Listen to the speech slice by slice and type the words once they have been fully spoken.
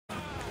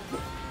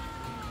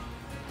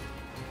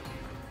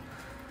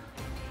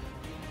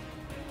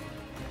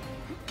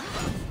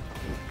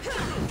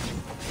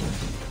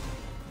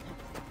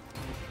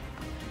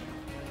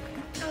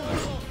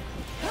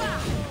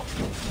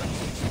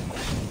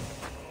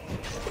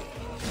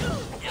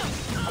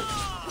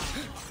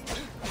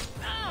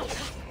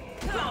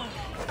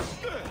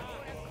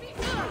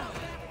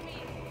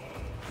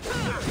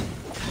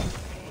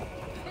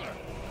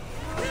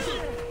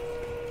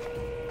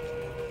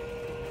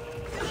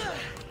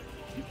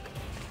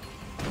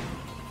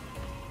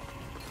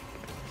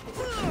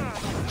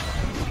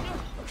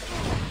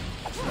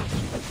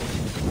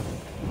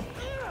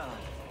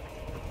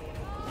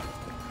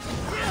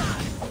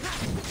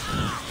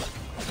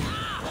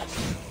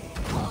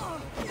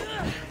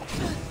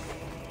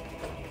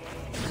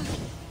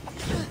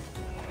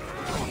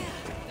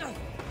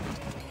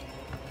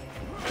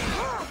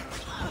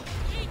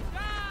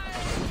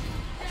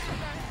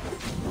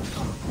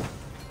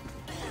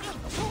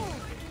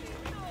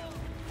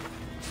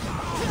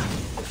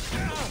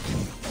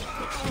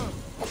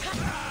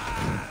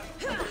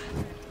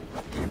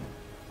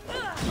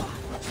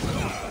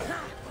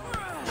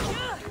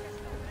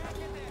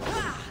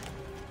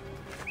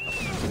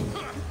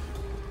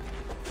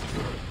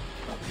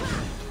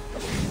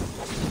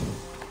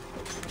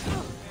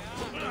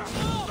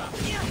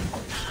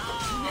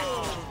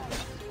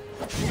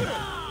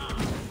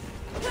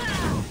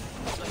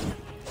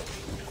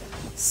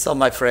So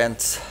my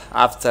friends,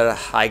 after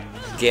I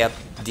get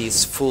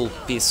this full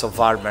piece of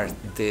armor,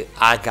 the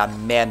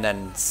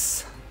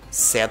Agamemnon's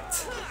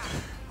set,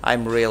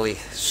 I'm really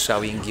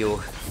showing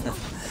you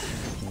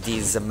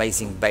this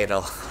amazing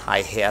battle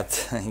I had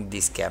in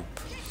this camp.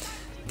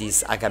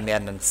 This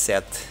Agamemnon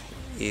set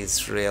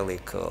is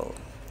really cool.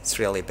 It's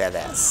really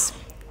badass.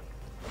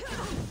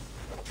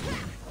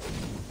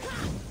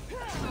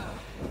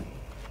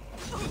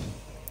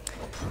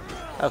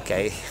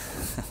 Okay,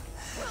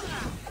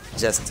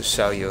 just to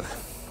show you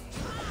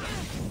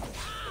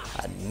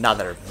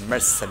another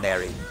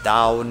mercenary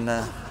down,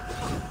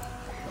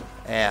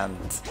 and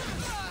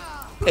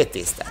it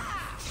is done.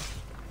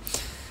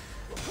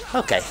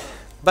 Okay,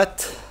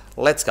 but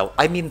let's go.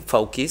 I'm in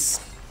Focus,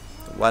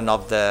 one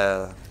of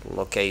the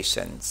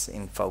locations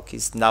in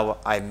Focus. Now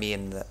I'm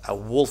in a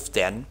wolf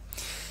den,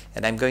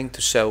 and I'm going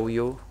to show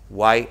you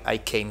why I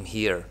came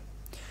here.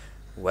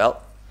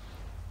 Well,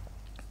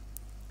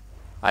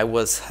 I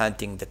was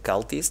hunting the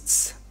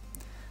cultists.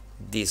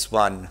 This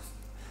one,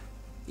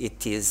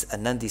 it is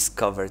an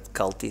undiscovered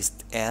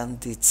cultist,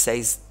 and it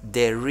says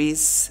there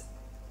is,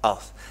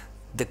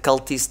 the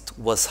cultist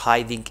was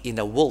hiding in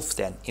a wolf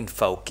den in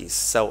Focus.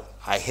 So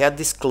I had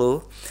this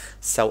clue,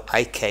 so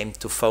I came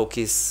to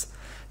Focus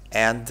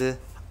and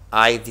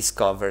I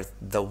discovered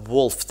the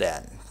wolf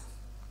den.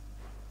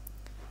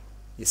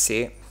 You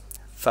see,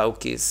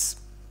 Focus,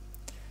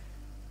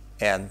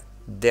 and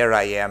there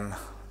I am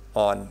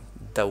on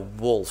the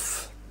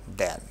wolf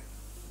den.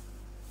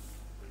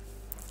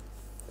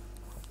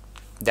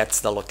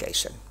 That's the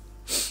location.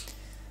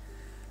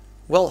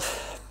 Well,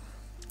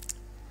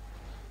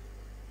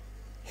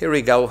 here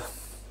we go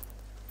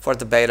for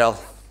the battle.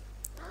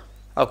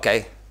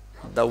 Okay,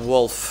 the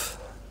wolf,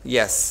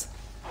 yes,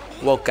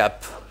 woke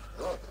up.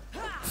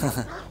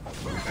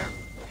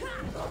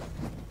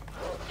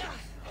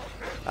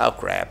 Oh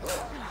crap.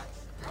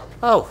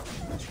 Oh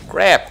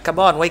crap, come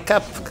on, wake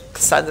up,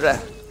 Cassandra.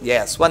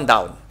 Yes, one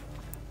down.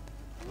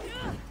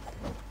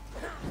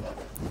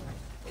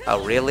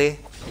 Oh really?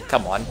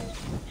 Come on,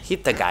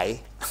 hit the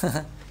guy.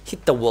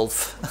 Hit the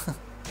wolf.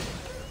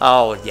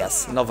 Oh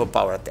yes, an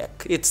overpower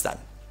attack. It's done.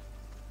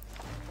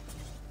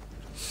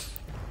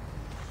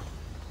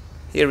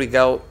 Here we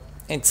go,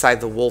 inside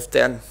the wolf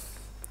den.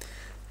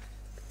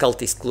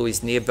 Cultist clue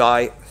is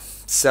nearby,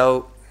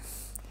 so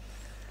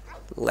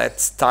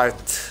let's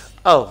start.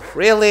 Oh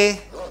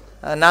really?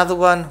 Another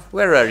one?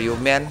 Where are you,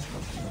 man?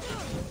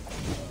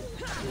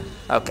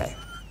 Okay.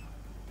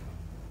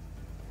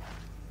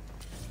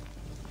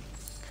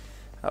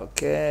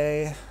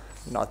 Okay,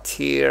 not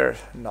here,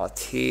 not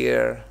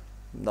here,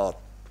 not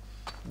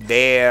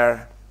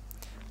there.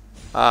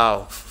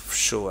 Oh,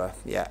 sure,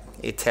 yeah,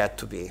 it had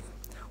to be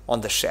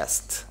on the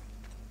chest.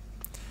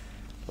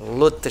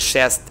 Loot the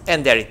chest,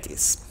 and there it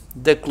is.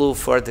 The clue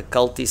for the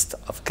cultist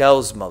of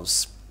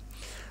Cosmos.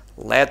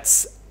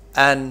 Let's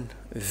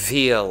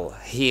unveil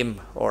him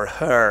or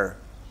her.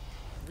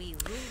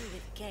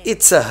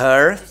 It's a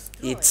her,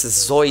 it's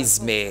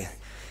Zoisme.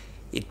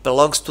 It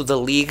belongs to the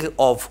League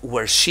of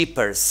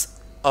Worshippers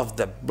of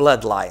the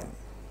Bloodline.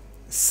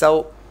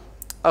 So,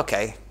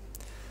 okay,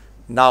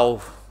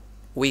 now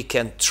we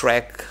can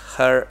track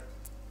her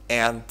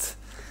and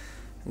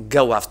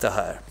go after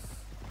her.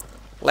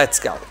 Let's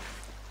go.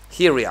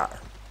 Here we are.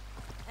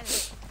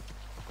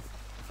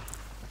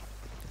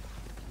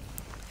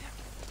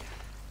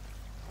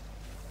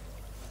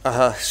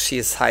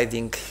 She's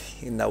hiding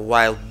in a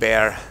wild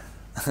bear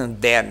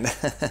den.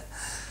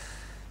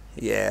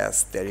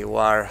 Yes, there you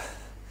are.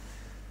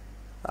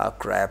 Oh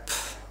crap,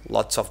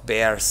 lots of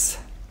bears.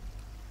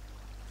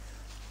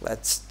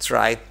 Let's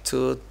try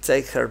to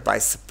take her by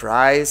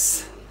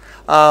surprise.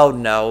 Oh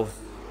no,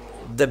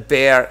 the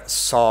bear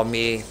saw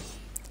me.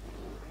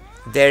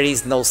 There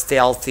is no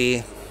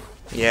stealthy.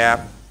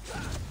 Yeah,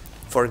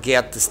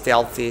 forget the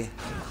stealthy.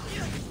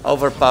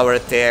 Overpower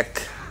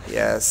attack,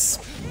 yes.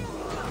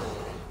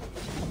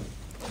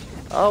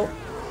 Oh,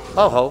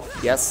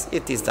 yes,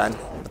 it is done.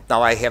 But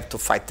now I have to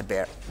fight the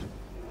bear.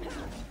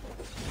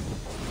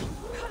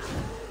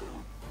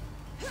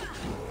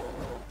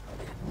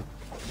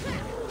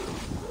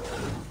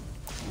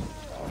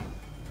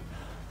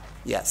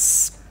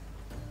 Yes.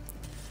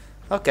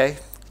 Okay,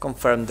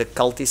 confirm the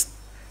cultist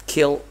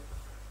kill.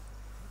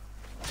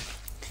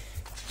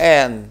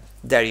 And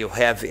there you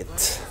have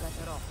it.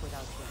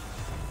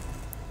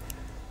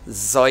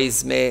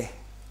 Zoisme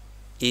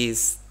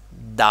is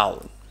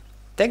down.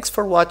 Thanks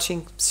for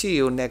watching. See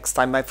you next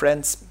time, my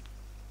friends.